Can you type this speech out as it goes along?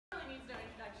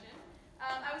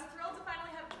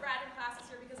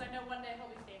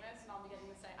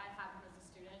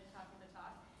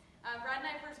Brad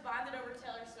and I first bonded over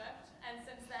Taylor Swift, and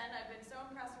since then I've been so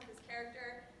impressed with his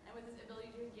character and with his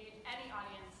ability to engage any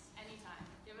audience, anytime.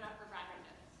 Give it up for Brad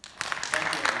Rindos. Thank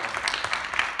you.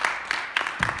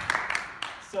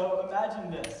 So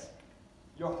imagine this.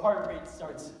 Your heart rate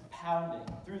starts pounding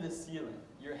through the ceiling.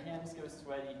 Your hands go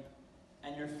sweaty,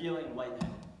 and you're feeling lightheaded.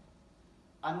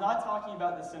 I'm not talking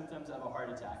about the symptoms of a heart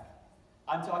attack.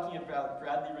 I'm talking about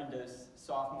Brad Rindos'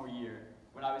 sophomore year,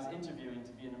 when I was interviewing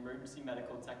to be an emergency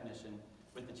medical technician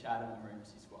with the Chatham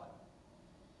Emergency Squad.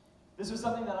 This was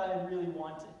something that I really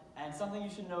wanted, and something you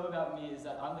should know about me is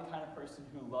that I'm the kind of person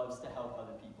who loves to help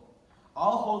other people.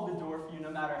 I'll hold the door for you no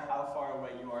matter how far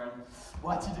away you are and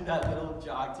watch you do that little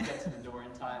jog to get to the door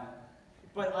in time.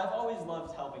 But I've always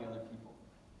loved helping other people.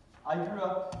 I grew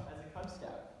up as a Cub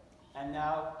Scout, and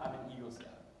now I'm an Eagle Scout.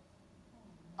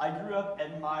 I grew up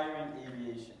admiring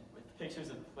aviation, with pictures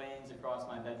of planes across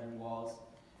my bedroom walls,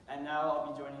 and now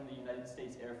I'll be joining the United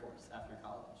States Air Force after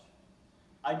college.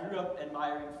 I grew up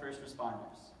admiring first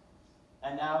responders,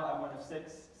 and now I'm one of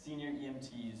 6 senior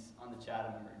EMTs on the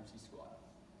Chatham Emergency Squad.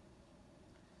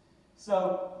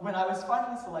 So when I was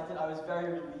finally selected, I was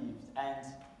very relieved, and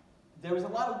there was a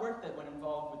lot of work that went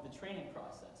involved with the training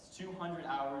process. 200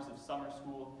 hours of summer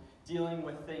school, dealing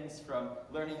with things from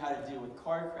learning how to deal with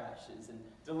car crashes and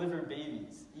deliver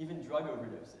babies, even drug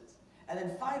overdoses. And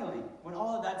then finally, when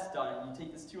all of that's done, you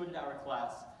take this 200-hour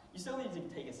class, you still need to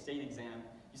take a state exam,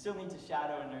 you still need to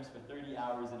shadow a nurse for 30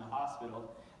 hours in a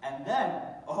hospital, and then,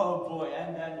 oh boy,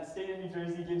 and then the state of New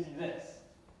Jersey gives you this.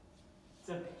 It's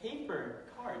a paper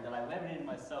card that I laminated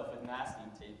myself with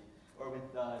masking tape, or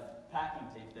with packing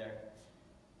tape there.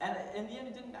 And in the end,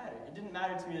 it didn't matter. It didn't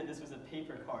matter to me that this was a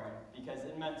paper card, because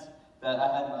it meant that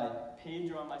I had my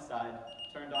pager on my side,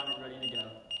 turned on and ready to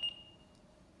go.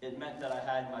 It meant that I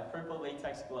had my purple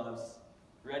latex gloves,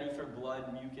 ready for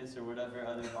blood, mucus, or whatever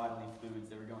other bodily fluids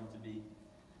there were going to be.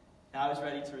 And I was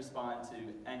ready to respond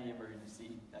to any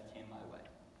emergency that came my way.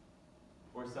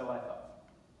 Or so I thought.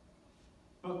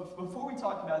 But before we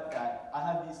talk about that, I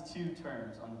have these 2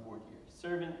 terms on the board here,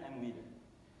 servant and leader.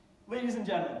 Ladies and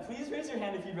gentlemen, please raise your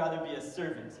hand if you'd rather be a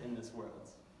servant in this world.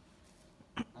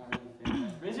 Not really thinking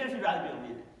that. Raise your hand if you'd rather be a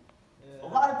leader. Yeah. A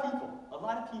lot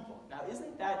of people. Now,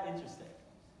 isn't that interesting?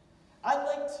 I'd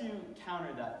like to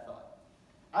counter that thought.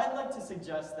 I'd like to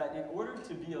suggest that in order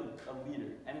to be a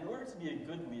leader, and in order to be a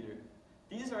good leader,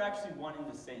 these are actually one and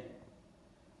the same.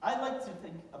 I'd like to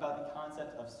think about the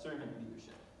concept of servant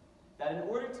leadership. That in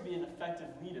order to be an effective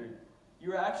leader,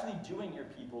 you are actually doing your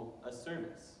people a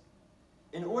service.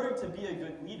 In order to be a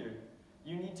good leader,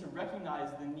 you need to recognize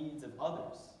the needs of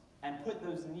others and put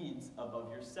those needs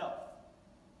above yourself.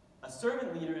 A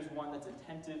servant leader is one that's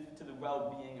attentive to the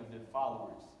well-being of their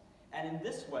followers, and in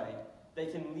this way, they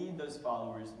can lead those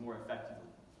followers more effectively.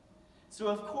 So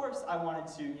of course I wanted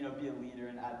to be a leader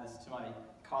and add this to my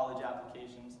college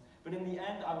applications, but in the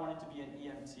end I wanted to be an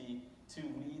EMT to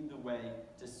lead the way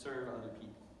to serve other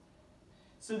people.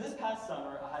 So this past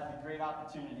summer I had the great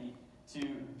opportunity to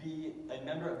be a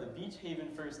member of the Beach Haven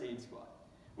First Aid Squad,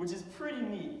 which is pretty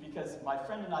neat because my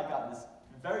friend and I got this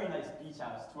very nice beach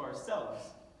house to ourselves,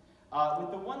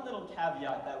 with the one little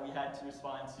caveat that we had to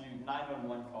respond to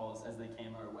 911 calls as they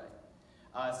came our way.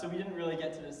 So we didn't really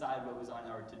get to decide what was on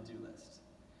our to-do list.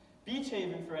 Beach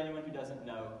Haven, for anyone who doesn't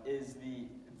know, is the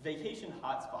vacation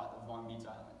hotspot of Long Beach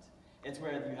Island. It's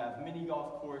where you have mini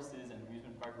golf courses and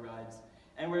amusement park rides,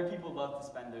 and where people love to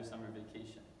spend their summer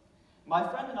vacation. My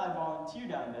friend and I volunteer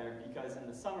down there because in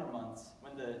the summer months,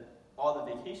 when all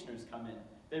the vacationers come in,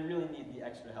 they really need the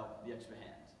extra help, the extra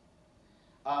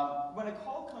hand. When a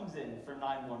call comes in for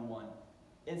 911,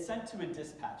 it's sent to a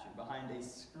dispatcher behind a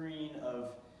screen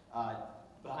of,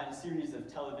 behind a series of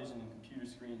television and computer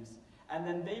screens, and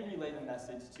then they relay the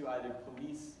message to either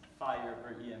police, fire,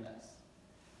 or EMS.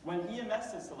 When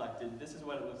EMS is selected, this is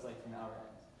what it looks like from our end.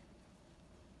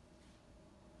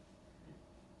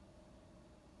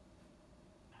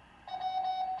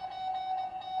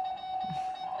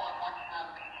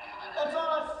 That's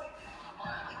us!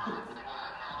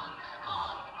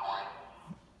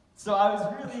 So I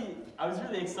was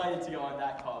really excited to go on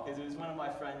that call because it was one of my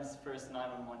friend's first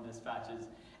 911 dispatches,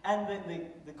 and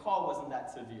the call wasn't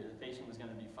that severe. The patient was going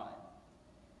to be fine.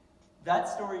 That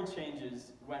story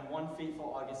changes when one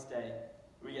fateful August day,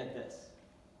 we get this.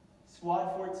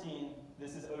 Squad 14,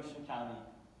 this is Ocean County,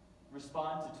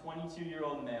 respond to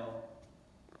 22-year-old male,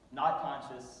 not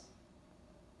conscious,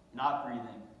 not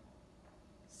breathing,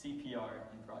 CPR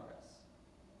in progress.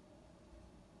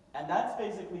 And that's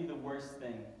basically the worst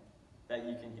thing that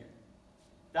you can hear.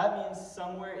 That means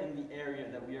somewhere in the area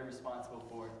that we are responsible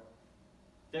for,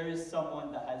 there is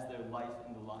someone that has their life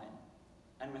in the line.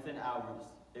 And within hours,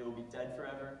 They will be dead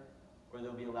forever, or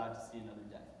they'll be allowed to see another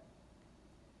day.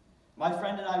 My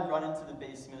friend and I run into the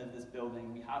basement of this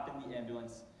building. We hop in the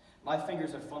ambulance. My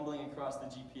fingers are fumbling across the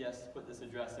GPS to put this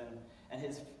address in, and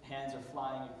his hands are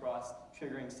flying across,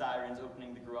 triggering sirens,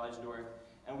 opening the garage door,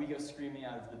 and we go screaming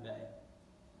out of the bay.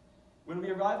 When we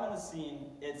arrive on the scene,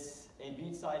 it's a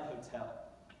beachside hotel.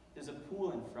 There's a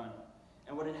pool in front,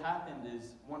 and what had happened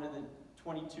is one of the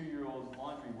 22-year-old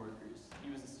laundry workers,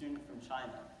 he was a student from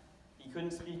China. He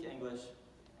couldn't speak English,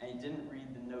 and he didn't read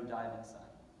the no diving sign.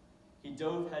 He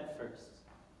dove head first,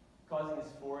 causing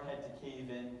his forehead to cave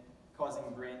in, causing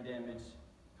brain damage,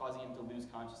 causing him to lose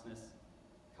consciousness,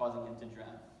 causing him to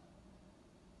drown.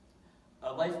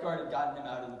 A lifeguard had gotten him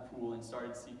out of the pool and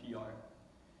started CPR,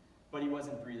 but he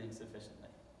wasn't breathing sufficiently.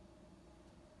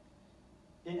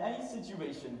 In any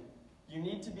situation, you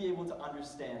need to be able to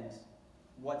understand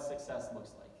what success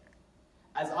looks like.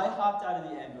 As I hopped out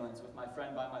of the ambulance with my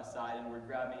friend by my side and we're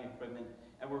grabbing equipment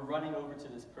and we're running over to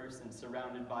this person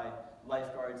surrounded by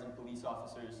lifeguards and police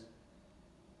officers,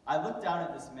 I looked down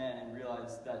at this man and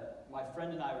realized that my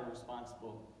friend and I were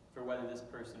responsible for whether this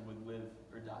person would live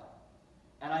or die.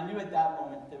 And I knew at that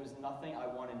moment there was nothing I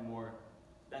wanted more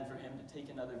than for him to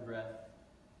take another breath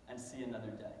and see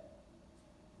another day.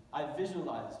 I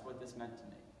visualized what this meant to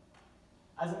me.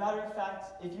 As a matter of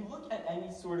fact, if you look at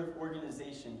any sort of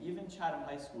organization, even Chatham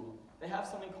High School, they have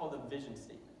something called a vision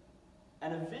statement.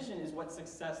 And a vision is what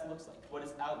success looks like, what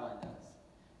it's outlined as.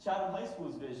 Chatham High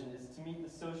School's vision is to meet the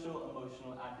social,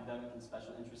 emotional, academic, and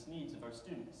special interest needs of our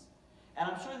students. And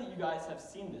I'm sure that you guys have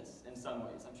seen this in some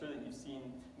ways. I'm sure that you've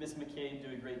seen Ms. McCabe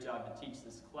do a great job to teach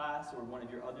this class or one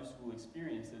of your other school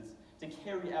experiences to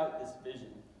carry out this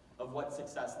vision of what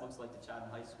success looks like to Chatham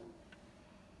High School.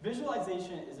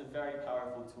 Visualization is a very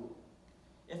powerful tool.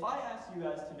 If I ask you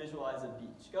guys to visualize a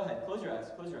beach, go ahead, close your eyes,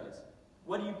 close your eyes.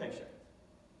 What do you picture?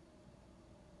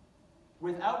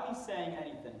 Without me saying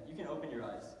anything, you can open your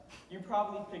eyes. You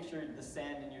probably pictured the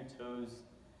sand in your toes,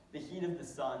 the heat of the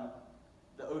sun,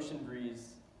 the ocean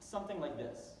breeze, something like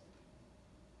this.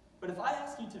 But if I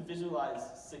ask you to visualize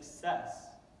success,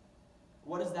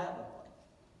 what does that look like?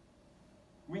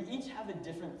 We each have a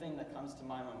different thing that comes to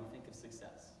mind when we think of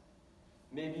success.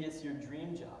 Maybe it's your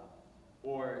dream job,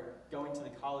 or going to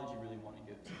the college you really want to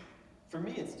go to. For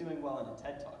me, it's doing well in a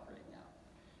TED Talk right now.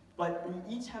 But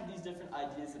we each have these different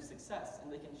ideas of success,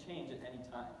 and they can change at any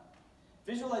time.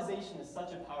 Visualization is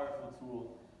such a powerful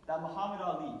tool that Muhammad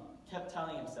Ali kept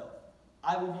telling himself,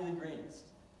 I will be the greatest.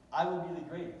 I will be the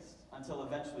greatest, until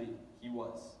eventually he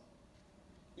was.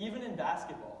 Even in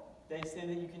basketball, they say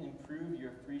that you can improve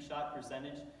your free shot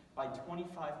percentage by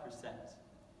 25%,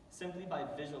 simply by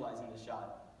visualizing the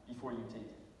shot before you take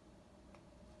it.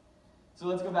 So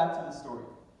let's go back to the story.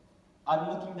 I'm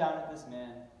looking down at this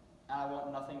man, and I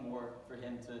want nothing more for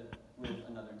him to live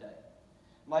another day.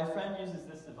 My friend uses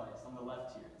this device on the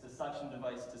left here. It's a suction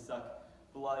device to suck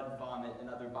blood, vomit, and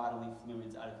other bodily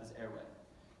fluids out of his airway.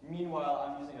 Meanwhile,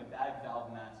 I'm using a bag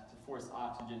valve mat to force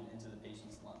oxygen into the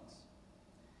patient's lungs.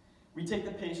 We take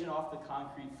the patient off the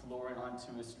concrete floor and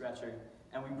onto a stretcher,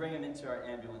 and we bring him into our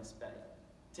ambulance bay,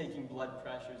 taking blood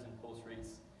pressures and pulse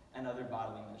rates and other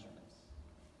bodily measurements.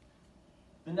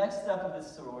 The next step of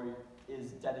this story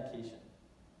is dedication.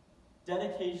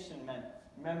 Dedication meant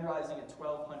memorizing a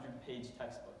 1,200-page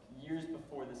textbook years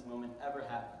before this moment ever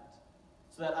happened,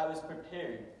 so that I was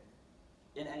prepared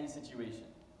in any situation.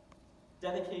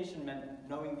 Dedication meant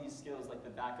knowing these skills like the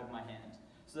back of my hand,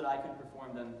 so that I could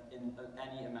perform them in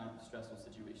any amount of stressful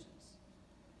situations.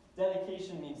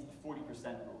 Dedication means the 40%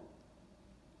 rule.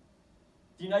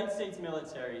 The United States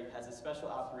military has a special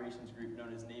operations group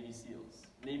known as Navy SEALs.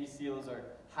 Navy SEALs are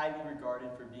highly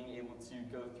regarded for being able to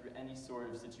go through any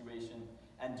sort of situation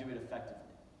and do it effectively.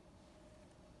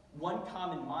 One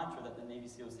common mantra that the Navy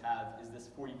SEALs have is this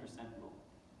 40% rule.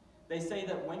 They say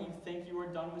that when you think you are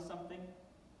done with something,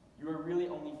 you are really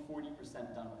only 40%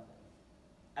 done with it.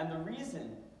 And the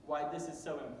reason why this is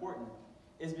so important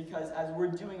is because as we're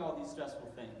doing all these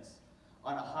stressful things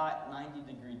on a hot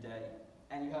 90-degree day,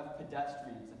 and you have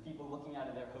pedestrians and people looking out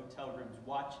of their hotel rooms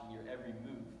watching your every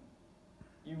move,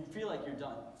 you feel like you're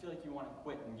done. You feel like you want to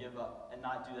quit and give up and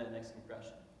not do that next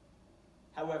compression.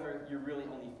 However, you're really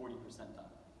only 40% done.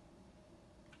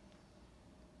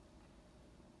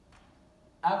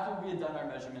 After we had done our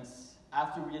measurements,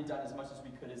 after we had done as much as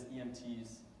we could as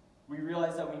EMTs, we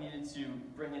realized that we needed to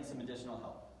bring in some additional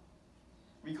help.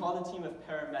 We called a team of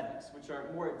paramedics, which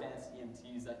are more advanced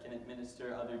EMTs that can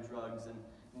administer other drugs and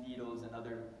needles and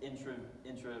other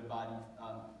intra-body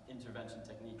intervention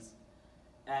techniques.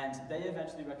 And they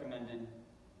eventually recommended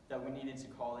that we needed to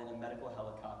call in a medical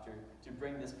helicopter to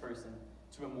bring this person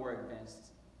to a more advanced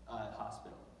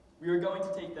hospital. We were going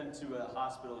to take them to a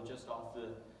hospital just off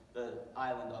the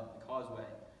island of the causeway,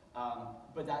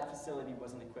 but that facility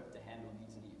wasn't equipped to handle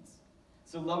these needs.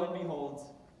 So lo and behold,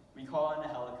 we call in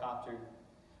a helicopter,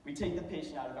 we take the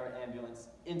patient out of our ambulance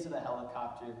into the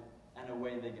helicopter, and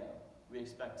away they go. We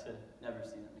expect to never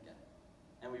see them again,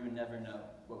 and we would never know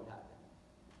what would happen.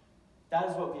 That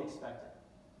is what we expected.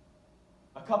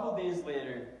 A couple days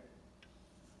later,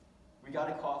 we got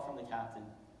a call from the captain,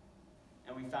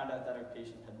 and we found out that our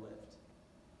patient had lived.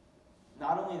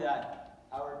 Not only that,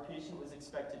 our patient was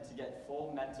expected to get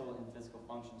full mental and physical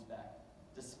functions back,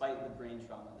 despite the brain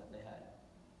trauma that they had.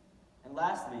 And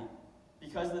lastly,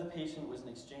 because the patient was an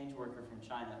exchange worker from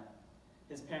China,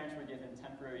 his parents were given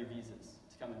temporary visas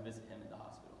to come and visit him in the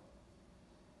hospital.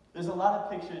 There's a lot of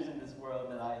pictures in this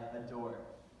world that I adore,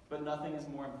 but nothing is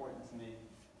more important to me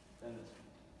than this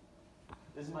one.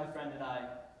 This is my friend and I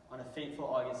on a fateful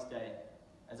August day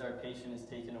as our patient is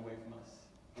taken away from us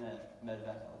in a medevac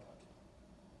helicopter.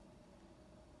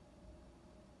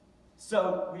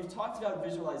 So we've talked about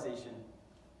visualization,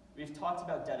 we've talked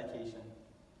about dedication.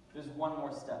 There's one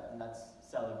more step, and that's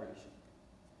celebration.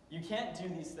 You can't do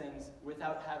these things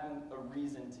without having a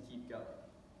reason to keep going.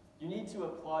 You need to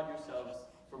applaud yourselves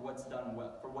for what's done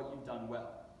well, for what you've done well,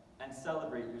 and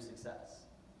celebrate your success.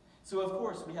 So of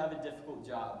course, we have a difficult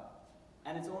job,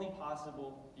 and it's only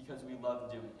possible because we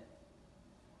love doing it.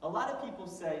 A lot of people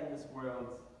say in this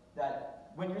world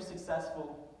that when you're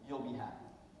successful, you'll be happy.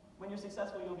 When you're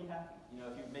successful, you'll be happy. You know,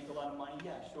 if you make a lot of money,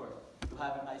 yeah, sure. You'll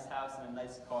have a nice house and a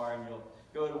nice car, and you'll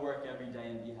go to work every day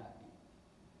and be happy.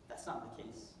 That's not the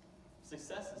case.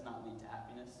 Success does not lead to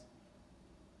happiness.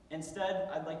 Instead,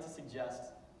 I'd like to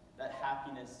suggest that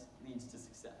happiness leads to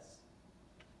success.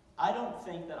 I don't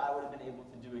think that I would have been able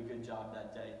to do a good job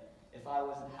that day if I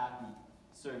wasn't happy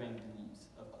serving the needs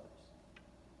of others.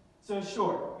 So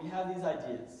sure, we have these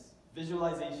ideas: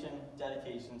 visualization,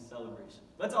 dedication, celebration.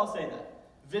 Let's all say that.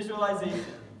 Visualization,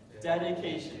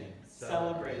 dedication,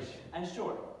 celebration. And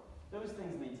sure, those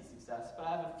things lead to success, but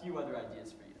I have a few other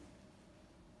ideas for you.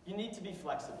 You need to be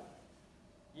flexible.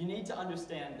 You need to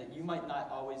understand that you might not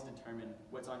always determine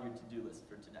what's on your to-do list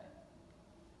for today.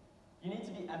 You need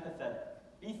to be empathetic.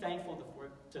 Be thankful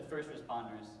to first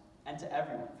responders, and to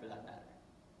everyone for that matter.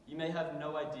 You may have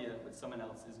no idea what someone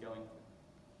else is going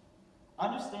through.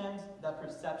 Understand that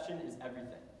perception is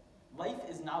everything. Life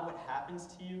is not what happens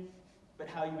to you, but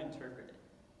how you interpret it.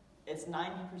 It's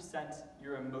 90%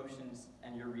 your emotions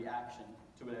and your reaction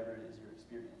to whatever it is you're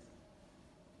experiencing.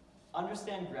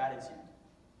 Understand gratitude.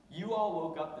 You all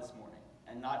woke up this morning,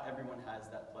 and not everyone has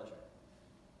that pleasure.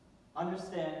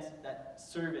 Understand that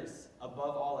service,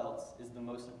 above all else, is the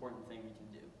most important thing we can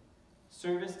do.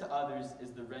 Service to others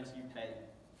is the rent you pay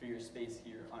for your space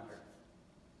here on earth.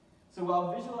 So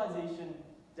while visualization,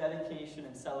 dedication,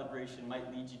 and celebration might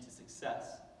lead you to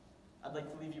success, I'd like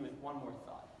to leave you with one more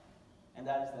thought, and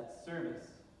that is that service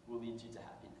will lead you to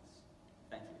happiness.